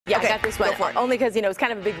Yeah, okay, I got this one. Go for it. Only because, you know, it's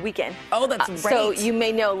kind of a big weekend. Oh, that's great. So you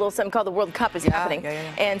may know a little something called the World Cup is happening. Yeah.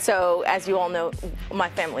 And so, as you all know, my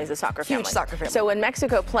family is a soccer family. Huge soccer family. So when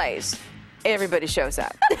Mexico plays, everybody shows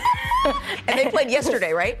up. And they played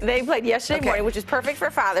yesterday, right? They played yesterday morning, which is perfect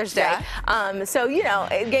for Father's Day. Yeah. So, you know,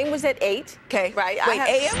 the game was at 8. Okay. Right. Wait,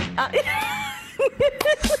 a.m.?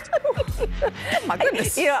 My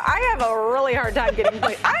goodness. You know, I have a really hard time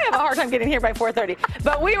getting here by 4:30.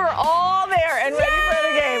 But we were all there and ready for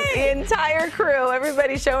the game. The entire crew,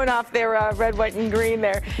 everybody showing off their red, white, and green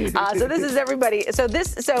there. So this is everybody. So I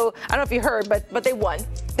don't know if you heard, but they won.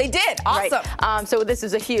 They did. Awesome. Right. So this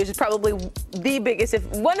is a huge, it's probably the biggest,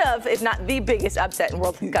 if not the biggest upset in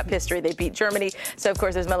World Cup history. They beat Germany. So of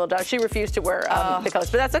course, there's my little dog. She refused to wear the colors,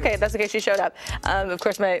 but that's okay. That's okay. She showed up. Of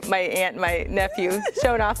course, my aunt, and my nephew,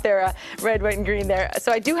 showing off their red, white, and green there.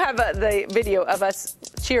 So I do have the video of us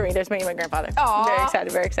cheering. There's me and my grandfather. Aww. Very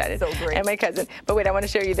excited, very excited. So great. And my cousin. But wait, I want to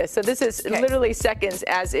show you this. So this is literally seconds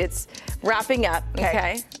as it's wrapping up.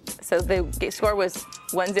 Okay. So the score was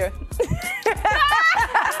 1-0.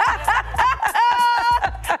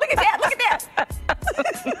 Look at that! Look at that!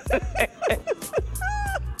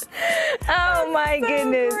 Oh my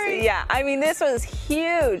goodness. Great. Yeah, I mean, this was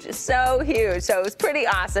huge, so huge. So it was pretty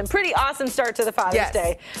awesome start to the Father's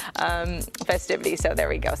Day festivities. So there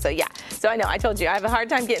we go. So yeah, so I know, I told you, I have a hard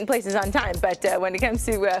time getting places on time, but when it comes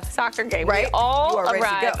to soccer game, we all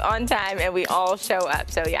arrive on time and we all show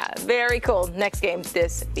up. So yeah, very cool. Next game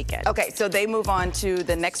this weekend. Okay, so they move on to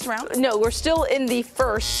the next round? No, we're still in the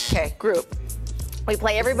first group. We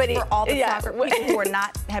play everybody. For all the soccer people who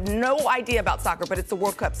have no idea about soccer, but it's the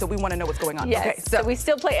World Cup, so we want to know what's going on. Yes. Okay, so we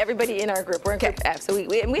still play everybody in our group. We're in Group F. So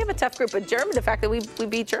we have a tough group, but Germany, the fact that we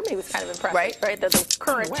beat Germany was kind of impressive, right? They're the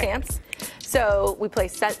current champs. So we play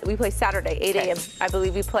Saturday, 8 a.m. I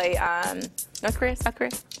believe we play South Korea,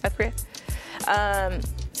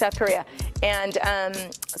 and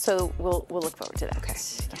so we'll look forward to that. Okay.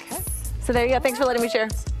 So there you go. Thanks for letting me share.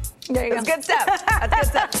 There you go. That's good stuff.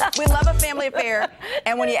 That's good stuff. We love a family affair,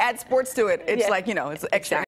 and when you add sports to it, it's like, you know, it's extra.